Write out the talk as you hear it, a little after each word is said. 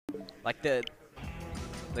they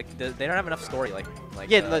don't have enough story.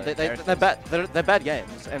 Yeah, no, they're bad. They're bad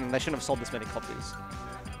games, and they shouldn't have sold this many copies.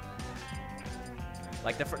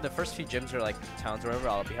 Like the first few gyms are like towns or whatever.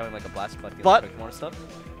 I'll be having like a blast collecting But- like, Pokemon and stuff.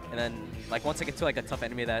 And then like once I get to like a tough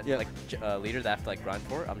enemy that leader that I have to like grind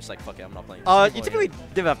for, I'm just like fuck it, I'm not playing. You typically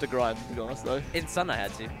never have to grind, to be honest, though. In Sun I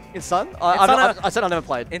had to. In Sun? I said I never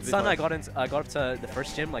played. In Sun I got up to the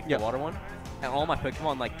first gym, like the water one, and all my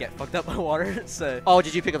Pokemon like get fucked up by water. So. Oh,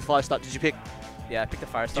 did you pick a fire start? Did you pick? Yeah, I picked the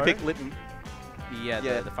fire Did starter. you pick Litten? Yeah,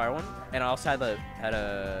 the fire one, and I also had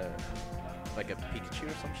a like a Pikachu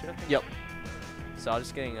or some shit. I think. Yep. So I was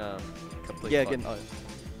just getting completely. Yeah, getting.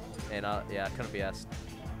 And I couldn't be asked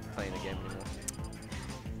playing the game anymore.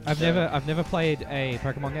 I've never played a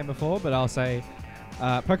Pokemon game before, but I'll say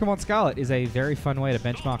Pokemon Scarlet is a very fun way to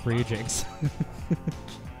benchmark Ryujigs.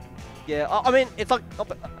 Yeah, I mean, it's like,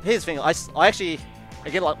 here's the thing, I actually,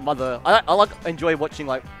 again, like Mother, I like enjoy watching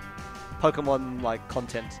like Pokemon like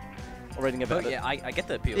content or reading about it. Yeah, I get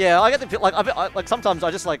the appeal. Yeah, I get the appeal. Like sometimes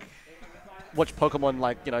I just like watch Pokemon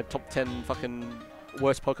like, you know, top 10 fucking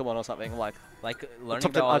worst Pokemon or something, like learning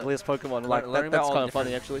top 10 about ugliest Pokemon, like that's kind of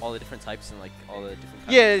funny actually. All the different types and like all the different.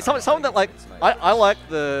 Yeah, something that like I like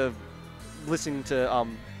the listening to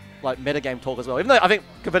like metagame talk as well. Even though I think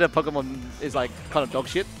competitive Pokemon is like kind of dog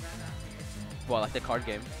shit. Well, like the card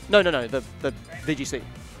game. No, the VGC.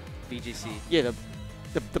 VGC. Yeah,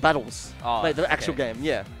 the battles. Oh, like, the actual game.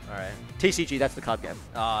 Yeah. All right. TCG, that's the card game.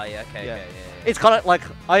 Oh yeah, okay, Yeah. yeah. It's kind of like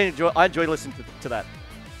I enjoy listening to that.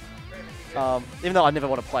 Even though I never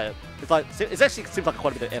want to play it, it's like it actually seems like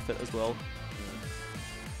quite a bit of effort as well.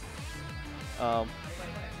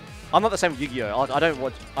 I'm not the same with Yu-Gi-Oh. I don't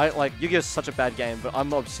watch. Like Yu-Gi-Oh is such a bad game, but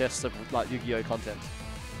I'm obsessed with like Yu-Gi-Oh content.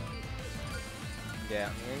 Yeah.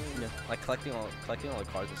 Like collecting all the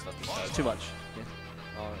cards and stuff. It's too much. Yeah.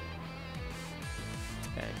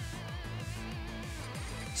 Okay.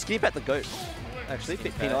 Skip at the goat. Actually,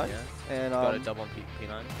 P9. Yeah. And got a double on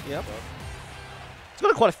P9. Yep. He's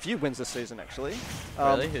got quite a few wins this season, actually.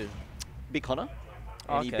 Really? Who? Beat Connor.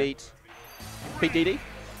 Oh, And he beat DD.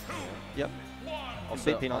 Yep.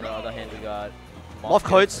 Also, beat P9. on the other hand, we got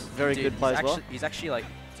MothCoats, very Dude, good player as well. He's actually like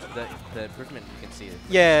the improvement, you can see it.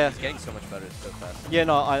 Yeah. He's getting so much better so fast. Yeah,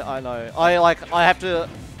 no, I know. I have to.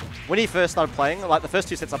 When he first started playing, like the first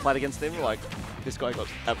 2 sets I played against him, like this guy got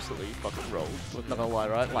absolutely fucking rolled. Not gonna lie,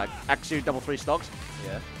 right? Like actually double 3 stocks.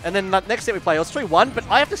 Yeah. And then the next set we play, it was 3-1, but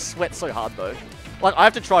I have to sweat so hard though. Like I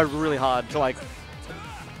have to try really hard to like.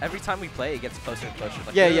 Every time we play, it gets closer and closer.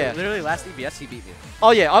 Like, yeah, literally last EBS he beat me.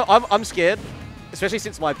 Oh yeah, I'm scared, especially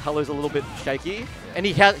since my Palo's a little bit shaky, and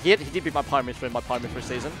he did beat my Pyromancer in my Pyromancer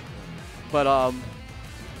season, but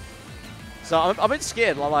so I'm a bit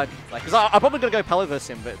scared. Like because I'm probably gonna go Palo versus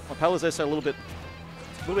him, but my Palo's also a little bit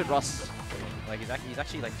rust. Like he's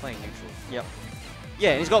actually like playing neutral. Yep.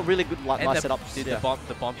 Yeah, and he's got really good like nice setups. Dude, yeah.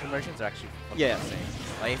 the bomb conversions are actually fucking insane.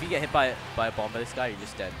 Like if you get hit by a bomb by this guy, you're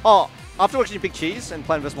just dead. Oh, after watching Big Cheese and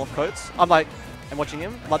playing versus MothCoats, I'm like, and watching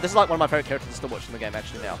him, like this is like one of my favorite characters to watch in the game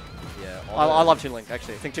actually now. Yeah. I love Toon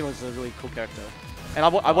actually. I think Toon is a really cool character. And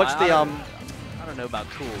I watched the I don't know about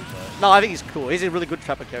cool, but... No, I think he's cool. He's a really good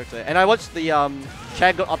Trapper character. And I watched the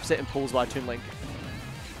Chad got upset in pools by Toon Link.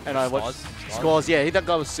 And I watched Scores. Yeah, that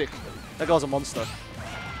guy was sick. That guy was a monster.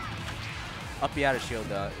 Up the outer shield,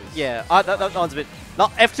 yeah, that one's a bit.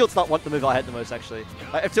 No, F tilt's not what the move I hate the most actually.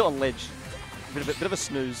 Like, F tilt on ledge, bit of a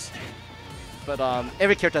snooze. But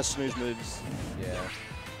every character has snooze moves. Yeah.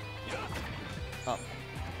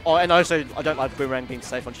 Oh, and also I don't like Boomerang being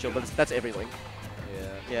safe on shield, but that's every Link.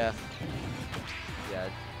 Yeah. Yeah,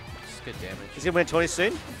 just good damage. He's gonna win 20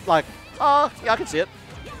 soon. Like, yeah, I can see it.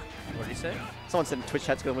 What did he say? Someone said in Twitch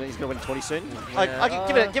chat's gonna win. He's gonna win 20 soon. Yeah, Like, I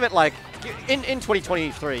can give it like in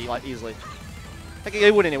 2023, like easily. I think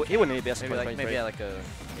he win an EBS. Maybe like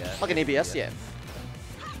an EBS, yeah.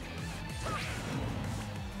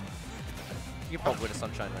 You can probably win a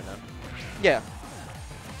Sunshine right now. Yeah.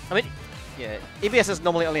 I mean, yeah. EBSs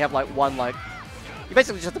normally only have like one like. You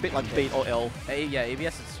basically just have to beat like beat or L. Yeah, EBS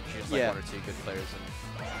is just like 1 or 2 good players. And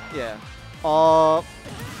yeah.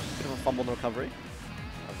 Bit of a fumble in the recovery.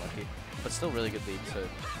 Unlucky, but still really good lead. So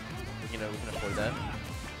we can afford that.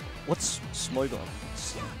 What's Smogon?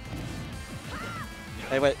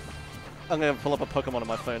 Hey, wait. I'm going to pull up a Pokemon on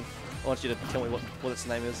my phone. I want you to tell me what its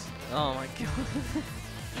name is. Oh my god.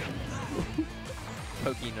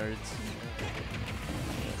 Pokey nerds.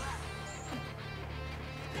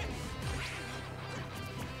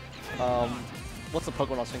 What's the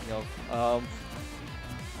Pokemon I was thinking of?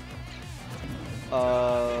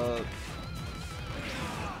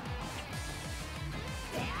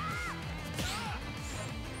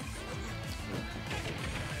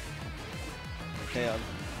 Hang on.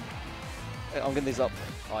 I'm getting these up.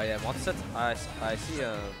 Oh yeah, Moth sets. I see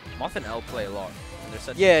Moth and L play a lot. And they're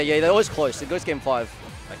sets. Yeah, they're always close. It goes game 5.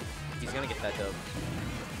 Like, he's gonna get that dub.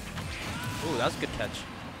 Ooh, that was a good catch.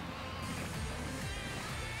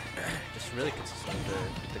 Just really consistent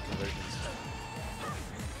with the conversions.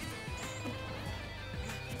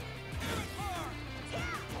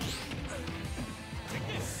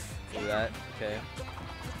 Do that. Okay.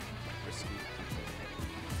 Risky.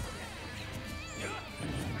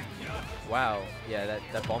 Wow. Yeah,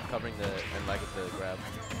 that bomb covering the and leg of the grab.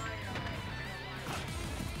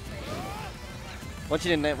 What's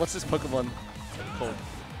your name? What's this Pokemon called?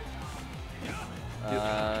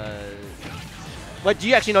 Wait, do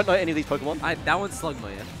you actually not know any of these Pokemon? That one's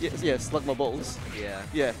Slugma, yeah? Yeah, Slugma Balls. Yeah.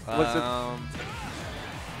 Yeah. What's it?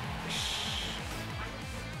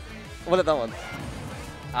 What is that one?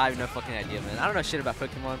 I have no fucking idea, man. I don't know shit about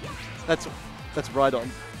Pokemon. That's Rhydon.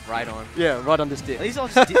 Rhydon. Yeah, right on this dick. These are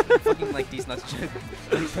just fucking like these nuts joke.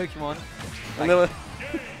 These Pokemon. And then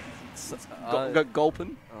Like, we got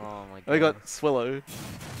Gulpin. oh my god. And we got Swallow.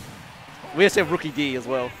 We also have Rookie D as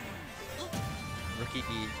well. Rookie D.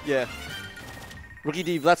 Yeah. Rookie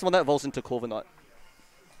D, that's the one that evolves into Corviknight.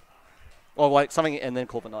 Or like something and then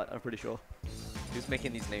Corviknight, I'm pretty sure. Who's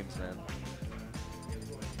making these names, man?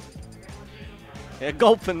 Yeah,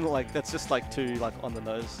 Gulpin, like, that's just like too, like, on the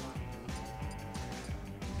nose.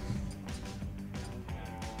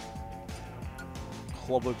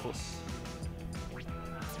 Clobopus.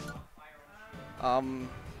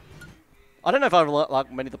 I don't know if I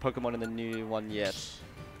like many of the Pokemon in the new one yet.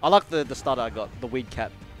 I like the starter I got, the Weed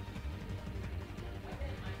Cat.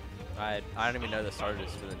 I don't even know the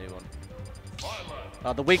starters for the new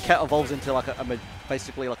one. The Weed Cat evolves into like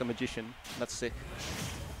basically like a magician. That's sick.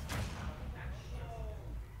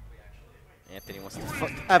 Anthony wants to fuck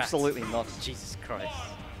the cat. Absolutely not. Jesus Christ.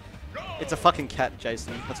 It's a fucking cat,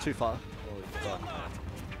 Jason. That's too far. Holy fuck.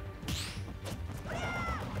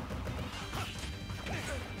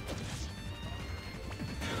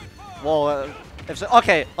 Well,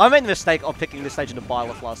 okay, I made the mistake of picking this stage into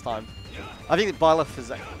Byleth last time. I think that Byleth is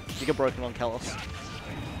Giga Broken on Kalos.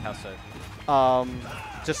 How so?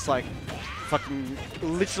 Just like fucking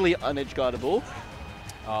literally unedge guardable.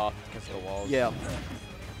 Oh, because of the walls. Yeah.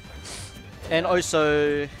 And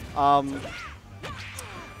also,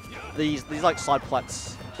 these like side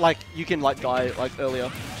plats, like you can like die like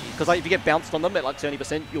earlier, because like if you get bounced on them at like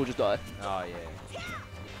 70%, you'll just die. Oh yeah.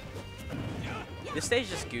 This stage is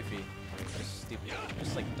just goofy. Just stupid.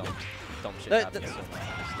 Just like dumb shit happens so much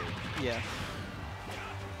on this stage. Yeah.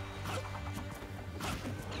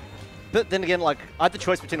 But then again, like I had the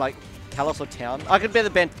choice between like Kalos or Town. I could bear the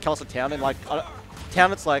band Kalos or Town, and like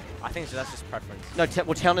Town, it's like I think that's just preference. no.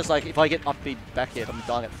 Well, Town is like if I get upbeat back hit, I'm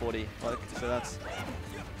dying at 40. Like so that's.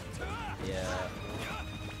 Yeah.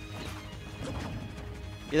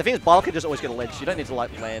 Yeah, the thing is, Byleth can just always get a ledge. You don't need to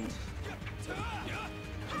like land.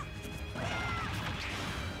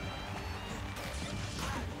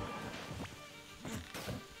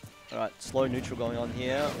 Alright, slow neutral going on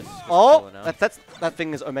here. Oh! That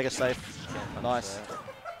thing is Omega safe. Nice.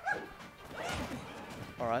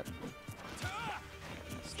 Alright.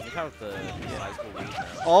 Look how the sizable lead now.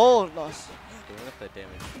 Oh, nice. Doing up that damage.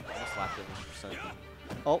 Almost slapped it 1%.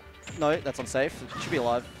 Oh, no, that's unsafe. It should be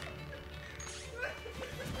alive.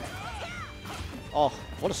 Oh,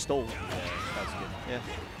 what a stall. Yeah, that was good. Yeah.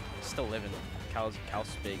 Still living. Cal's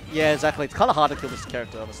big. Yeah, exactly. It's kind of hard to kill this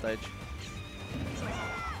character on the stage.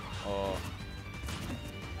 Oh.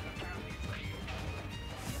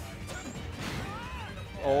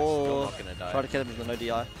 Oh, Still not gonna die. try to get him with the no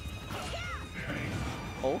DI.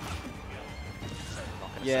 Oh. Not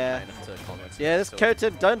gonna Yeah. say enough to comment. Yeah, this So- character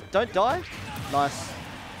don't die. Nice.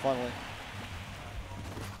 Finally.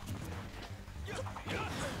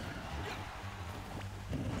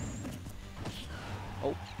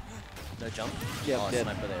 Oh. No jump? Yeah, oh, dead.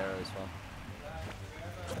 sniper the arrow as well.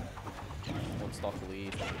 One stock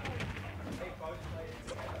lead.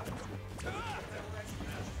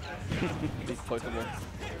 These Pokemon.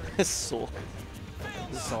 Sork.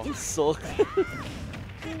 Sork. Sork.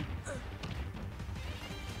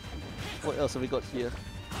 What else have we got here?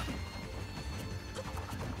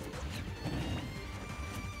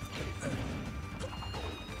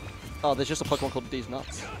 Oh, there's just a Pokemon called These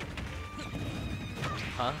Nuts.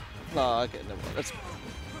 Huh? No, okay, never mind. That's...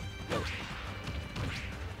 Wait.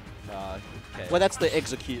 Okay. Well, that's the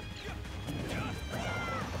Execute. Yeah.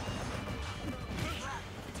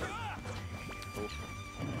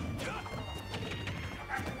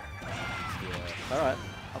 Alright,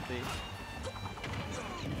 up B.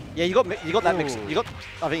 Yeah, you got that mix. You got.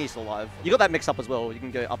 I think he's still alive. You got that mix up as well. You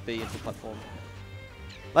can go up B into the platform.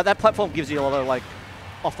 Like that platform gives you a lot of like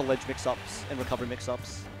off the ledge mix-ups and recovery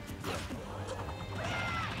mix-ups. Good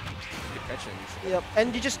catching. Yep,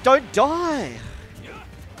 and you just don't die. You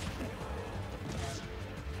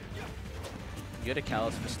go to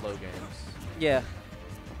Callus for slow games. Yeah.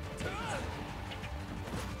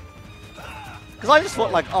 Because I just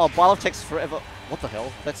thought like, oh, Byleth takes forever. What the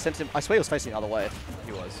hell? That sent him. I swear he was facing the other way.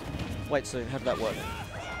 He was. Wait, so how did that work?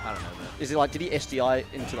 I don't know, man. Is it like, did he SDI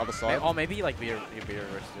into the other side? Oh, maybe like be reversed it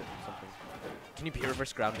or something. Can you be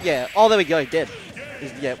reverse ground? Yeah. Oh, there we go. Dead.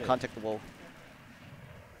 Yeah, can't take the wall.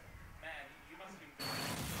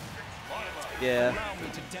 Yeah.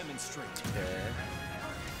 Okay.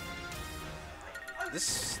 This is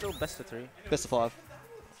still best of 3. Best of 5.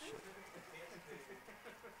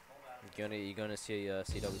 You gonna see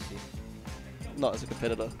CWC? Not as a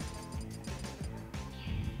competitor.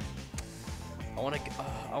 I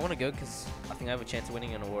wanna go because I think I have a chance of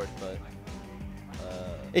winning an award, but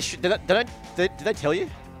did they tell you?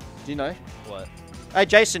 Do you know? what? Hey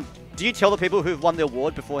Jason, do you tell the people who've won the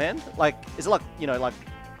award beforehand? Like, is it like, you know, like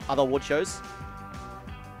other award shows?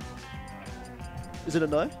 Is it a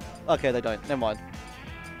no? Okay, they don't. Never mind.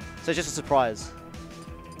 So it's just a surprise.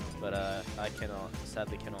 But I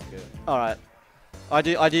sadly cannot go. All right. I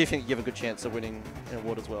do think you have a good chance of winning an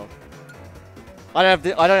award as well. I don't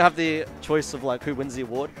have the choice of like who wins the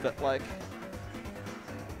award, but like,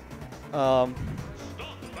 I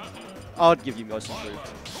would give you most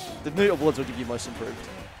improved. The new awards will give you most improved.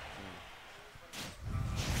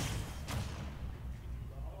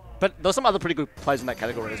 But there's some other pretty good players in that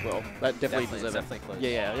category as well. That definitely deserve it. Definitely close.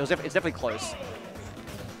 Yeah, it's definitely close.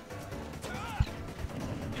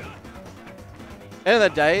 End of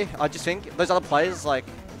the day, I just think those other players, like,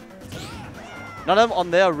 none of them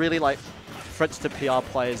on there are really like threats to PR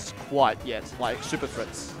players quite yet, like super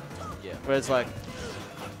threats. Yeah. Whereas like,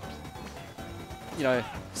 you know,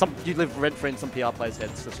 you live rent free in some PR players'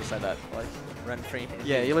 heads. Let's just say that. Like, Rent free.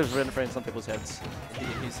 yeah, you live rent free in some people's heads.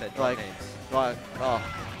 You said Like, names. like, oh,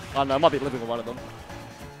 I don't know. I might be living with one of them.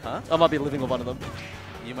 Huh? I might be living with one of them.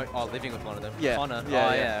 You might living with one of them. Yeah. Connor. Yeah,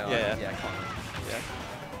 Oh, yeah, yeah. yeah. Connor. Yeah.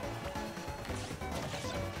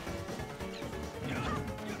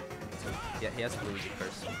 Yeah, he has a really good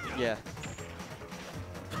curse. Yeah.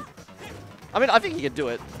 I mean, I think he could do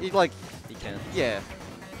it. He like, He can. yeah.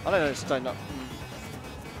 I don't know. Just don't know.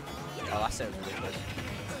 Oh, last set was really close.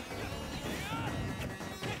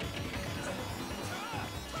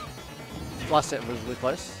 Last set was really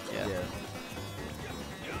close. Yeah. Yeah.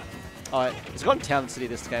 Alright, he's gone Town City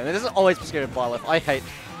this game. This is always scary of Byleth. I hate.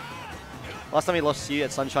 Last time he lost to you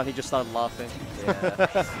at Sunshine, he just started laughing.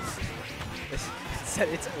 Yeah.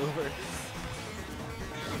 It's over.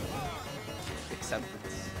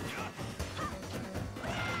 Acceptance.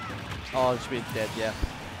 Oh, it should be dead, yeah.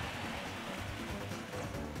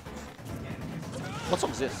 What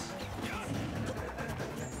song is this?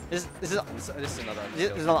 This is another.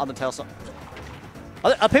 another Undertale song.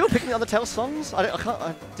 Are people picking the Undertale songs?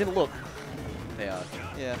 I didn't look. They are.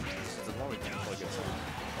 Yeah. It's a really good song.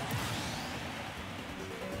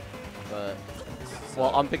 But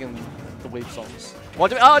Well, I'm picking the Weeb songs. Well,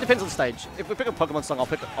 it depends on the stage. If we pick a Pokemon song, I'll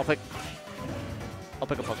pick a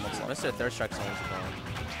Pokemon song. most of the Third Strike songs are gone.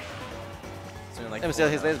 So like His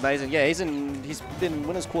name's amazing. Yeah, he's been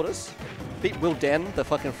winners quarters. Beat Will Dan, the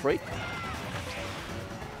fucking freak.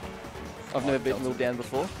 I've never beaten Will Dan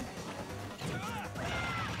before.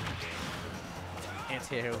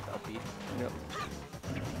 Anti-hero without beat. Yep.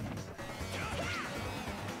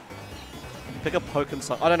 Pick a Pokemon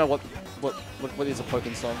song. I don't know what is a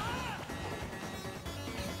Pokemon song.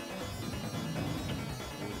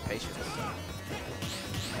 Ooh, patience.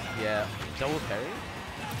 Yeah. Double parry?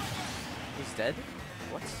 He's dead?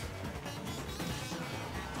 What?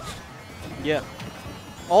 Yeah.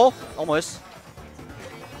 Oh, almost.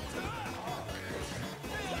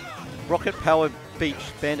 Rocket Powered Beach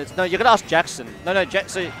Bandits. No, you're gonna ask Jackson. No, so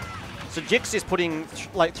Jix is putting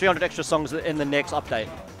like 300 extra songs in the next update.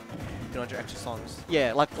 200 extra songs.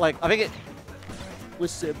 Yeah, like I think it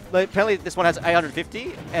was apparently this one has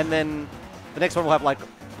 850, and then the next one will have like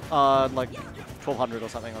 1200 or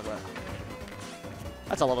something like that.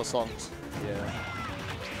 That's a lot of songs. Yeah.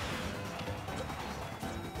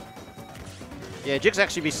 Yeah, Jix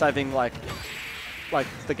actually be saving like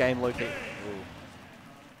the game looping.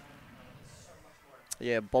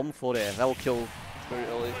 Yeah, bomb for there. That will kill very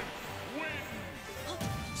early.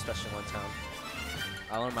 Especially one town.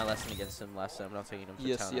 I learned my lesson against him last time. I'm not taking him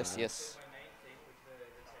for town. Yes.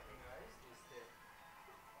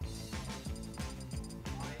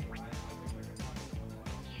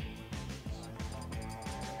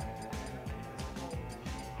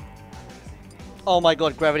 Oh my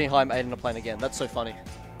god, Gravity High and Aiden are playing again. That's so funny.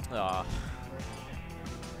 Ah.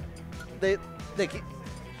 They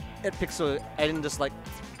at Pixel, Aiden just like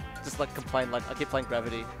complain like I keep playing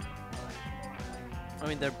Gravity. I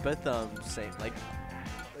mean, they're both same like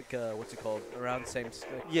what's it called? Around same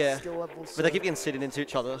Yeah. skill level. But they keep getting sitting into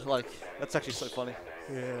each other. Like that's actually so funny.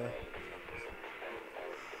 Yeah.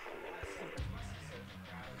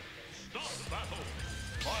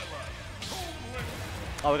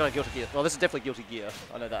 Oh, we got a Guilty Gear. Well, this is definitely Guilty Gear.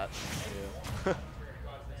 I know that. Yeah.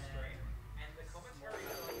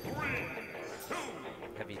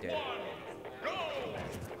 Heavy day.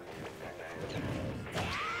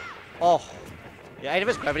 Oh, yeah, Aiden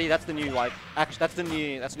vs Gravity. That's the new like. Actually, that's the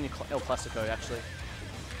new El Clasico actually.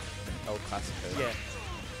 El Clasico. Yeah.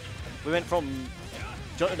 We went from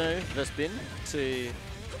Jono vs Bin to.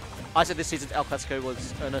 I said this season's El Clasico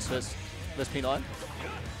was Ernest versus P9.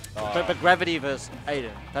 But Gravity versus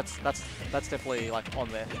Aiden. That's definitely like on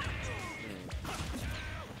there.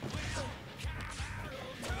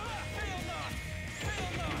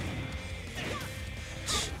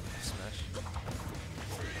 Smash.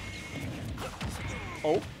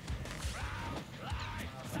 Oh.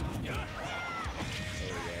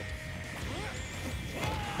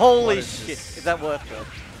 Holy shit! If that worked, though.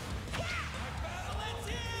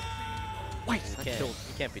 Wait, You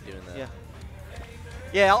can't be doing that. Yeah.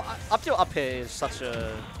 Yeah, up to up here is such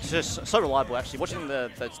a just so reliable actually. Watching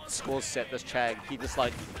the scores set, this Chag, he just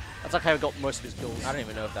like that's like how he got most of his kills. I don't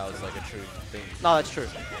even know if that was like a true thing. No, that's true.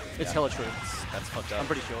 It's Yeah. hella true. That's fucked up. I'm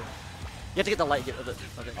pretty sure. You have to get the late hit with it.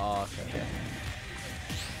 I think. Oh, okay. Yeah.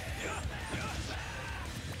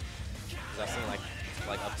 'Cause I've seen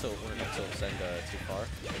like up till send too far.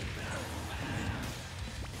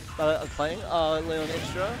 I'm playing Leon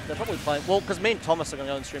Extra. They're probably playing well because me and Thomas are gonna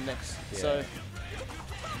go on stream next. Yeah. So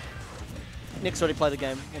Nick's already played the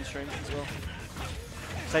game on stream as well.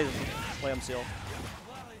 Say the way I'm still.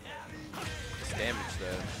 It's damage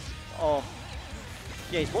though. Oh.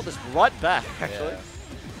 Yeah, he's brought this right back actually. Yeah.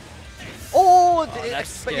 Oh,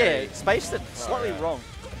 that's but scary. yeah, spaced it slightly yeah. wrong.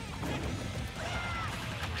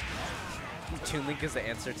 Toon Link is the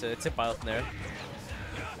answer to Byleth there.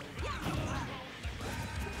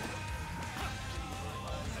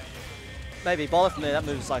 Maybe Byleth from there, that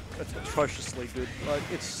move's like atrociously good. Like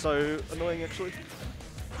it's so annoying actually.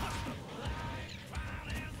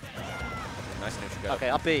 Nice neutral guard. Okay,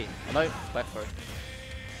 up B. I know back throw.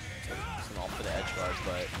 It's an all for the edge guard,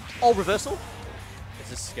 but Oh, reversal? it's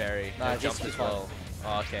just scary. Nah, No it's jump as fine. well.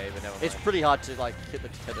 Oh, okay, but never mind. It's pretty hard to like hit the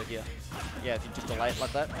tether here. Yeah, if you just delay it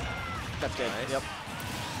like that. That's dead. Nice. Yep.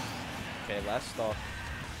 Okay, last stock.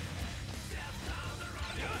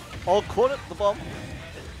 Oh, caught it, the bomb.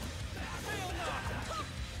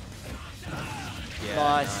 Yeah,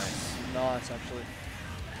 Nice. Nice, actually.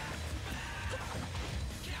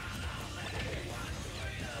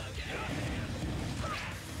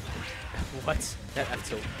 What? That F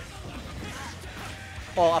tilt.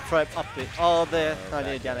 Oh, up throw, up bit. Oh, there. No, back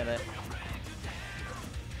near down in there.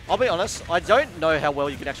 I'll be honest, I don't know how well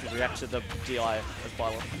you can actually react to the DI as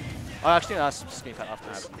Byleth. I actually asked Skinny Pat after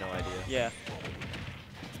I this. have no idea. Yeah.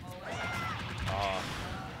 Oh.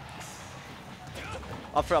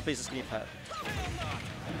 Up throw, up is a Skinny Pat.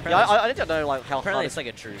 Yeah, I need to know like how Apparently hard it's like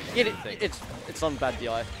a true Yeah, thing. it's on bad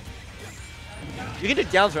DI. You can do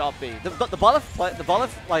down throw up B. The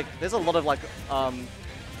Byleth like there's a lot of like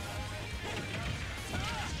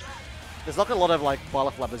there's like a lot of like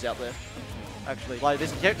Byleth labbers out there. Actually, like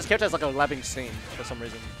this character has like a labbing scene for some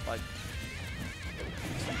reason. Like,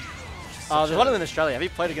 there's one in Australia. Have you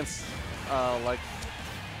played against like?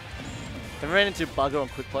 Have you ran into Bugger on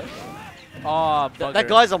Quick Play? Oh, That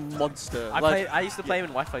guy's a monster. I used to play him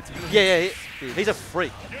in Wi-Fi too. Yeah, he's a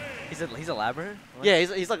freak. He's a labber? What? Yeah,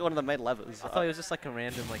 he's like one of the main labbers. I thought he was just like a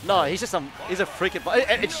random like. No, he's just he's a freak.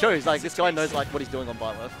 It shows like this guy knows like what he's doing on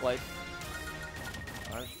Byleth. Like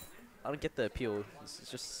I don't get the appeal. It's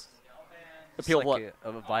just appeal like what?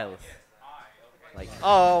 Of a Byleth. Like.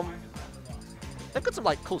 They've got some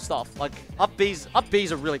like cool stuff. Like up B's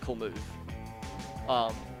a really cool move.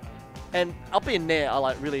 And up B and Nair are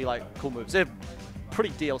like really like cool moves. They're pretty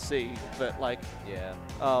DLC, but like Yeah.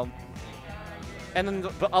 and then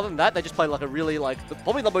but other than that, they just play like a really like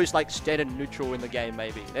probably the most like standard neutral in the game.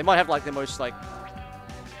 Maybe they might have like the most like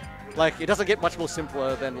it doesn't get much more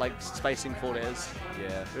simpler than like spacing forward airs.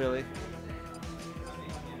 Yeah. Really.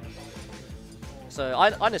 So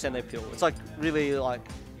I understand their appeal. It's like really like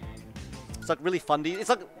it's like really fundy. It's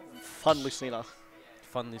like fun Lucina.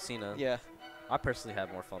 Fun Lucina. Yeah. I personally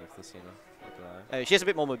have more fun with Lucina. Not gonna lie. Hey, she has a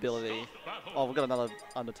bit more mobility. Oh, we've got another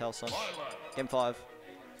Undertale song. Game 5.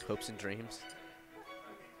 Hopes and dreams.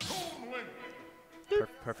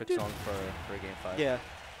 Perfect song for a game 5. Yeah,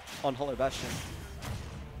 on Hollow Bastion.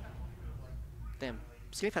 Damn,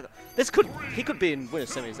 Skinny Fat. He could be in winner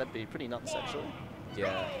semis. That'd be pretty nuts, actually.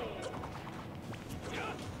 Yeah.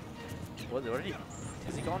 What are you?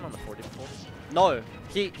 Has he gone on the 40 before? No,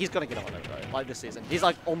 he's gonna get on it though. Like this season, he's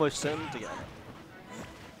like almost certain to get on it.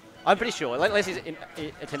 I'm pretty sure, like, unless his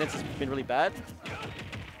attendance has been really bad.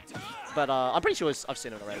 But I'm pretty sure I've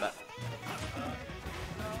seen him around that.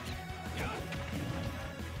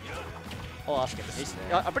 I'll ask him.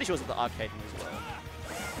 I'm pretty sure it's at the arcade as well.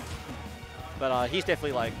 But he's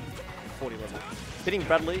definitely like 40 level. Hitting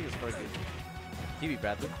Bradley is very good. He beat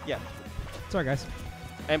Bradley? Yeah. Sorry, guys.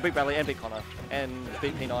 And beat Bradley and beat Connor. And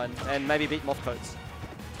beat P9. And maybe beat MothCoats.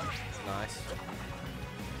 Nice.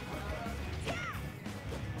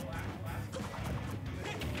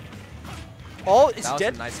 Oh, it's that was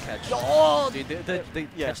dead. A nice catch. Oh, dude, the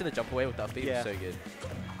catching the jump away with the up B was so good.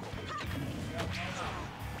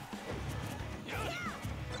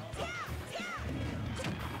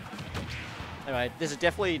 Anyway, this is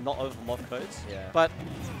definitely not over for MothCoats. Yeah. But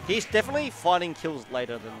he's definitely finding kills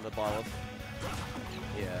later than the Byleth.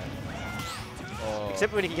 Yeah. Oh.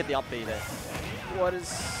 Except when he can get the up B there. What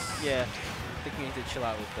is... Yeah. I think you need to chill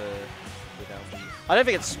out with the down B. I don't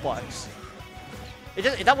think it spikes.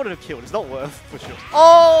 That wouldn't have killed. It's not worth, for sure.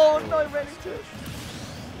 Oh, no, ran into it.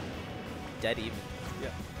 Dead even.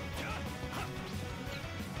 Yeah.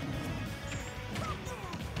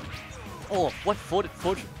 Oh, what? Forward.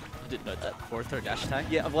 You didn't know that. Forward throw dash attack?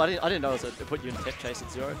 Yeah, well, I didn't know it put you in tech chase at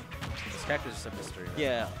 0. This character's just a mystery. Man.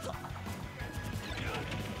 Yeah.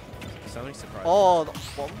 So many surprises. Oh, the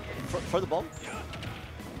bomb. Throw the bomb.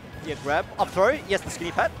 Yeah, grab. Up throw. Yes, the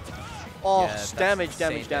skinny pat. Oh, yeah, damage.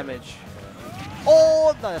 Yeah.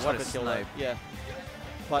 Oh, no, that's what not good a kill though. snipe. Yeah.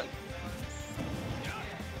 But.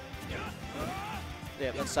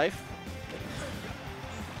 Yeah, that's safe.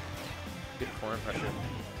 Good corner pressure.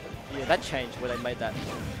 Yeah, that changed where they made that.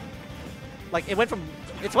 Like, it went from...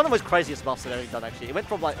 It's one of the most craziest buffs that I've done, actually. It went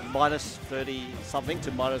from, like, minus 30 something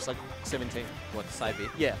to minus, like, 17. What, the side B?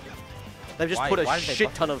 Yeah. They've just put a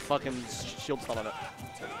shit ton of fucking shield stun on it.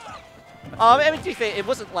 I mean, to be fair, it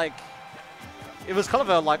wasn't, like... It was kind of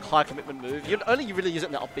a, like, high commitment move. You'd only really use it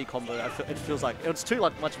in the up B combo. It feels like... It's too,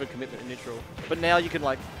 like, much of a commitment in neutral. But now you can,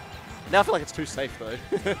 like... Now I feel like it's too safe, though.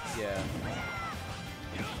 Yeah.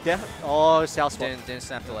 Yeah. Oh, south swap. Didn't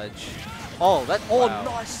snap the ledge. Oh, that. Oh, wow.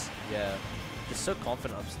 nice. Yeah. Just so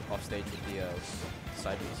confident off stage with the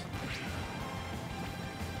side Bs.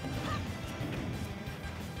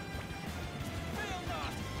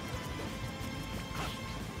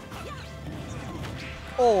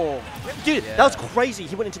 Oh, dude, yeah. that was crazy.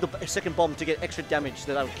 He went into the second bomb to get extra damage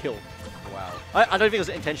that would kill. Wow. I don't think it was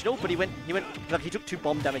intentional, but he like he took 2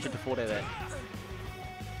 bomb damage into 4 there.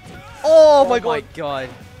 Oh my god. Oh my god.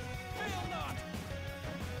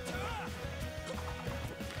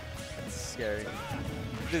 That's scary.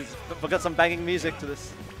 We've got some banging music to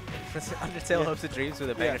this. Undertale Hopes and Dreams with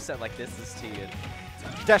a banger set like this is too good.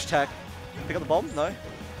 Dash tag. Pick up the bomb? No.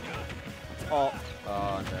 Oh.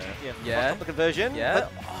 Oh no. Yeah. Yeah. The conversion. Yeah.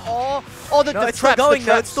 Oh, the no, it's traps, still going. the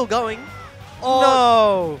No, traps. it's still going. Oh.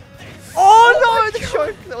 No. Oh no, the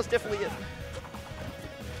choke. That was definitely it.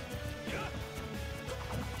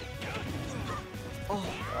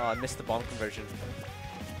 Oh, I missed the bomb conversion.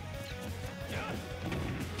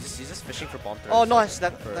 He's just fishing for bomb throws. Oh, nice.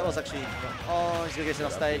 That for, was actually. Oh, he's gonna get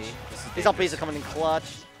enough stage. His His up Bs are coming in clutch.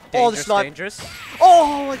 Dangerous, the snipe. Dangerous.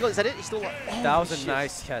 Oh my god, is that it? He's still like. Oh, That was shit. a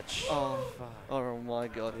nice catch. Oh, oh my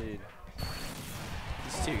god. Dude.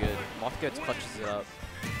 He's too good. MothCoats clutches it up.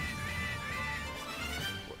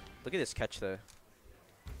 Look at this catch though.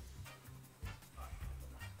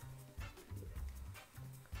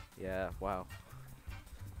 Yeah, wow.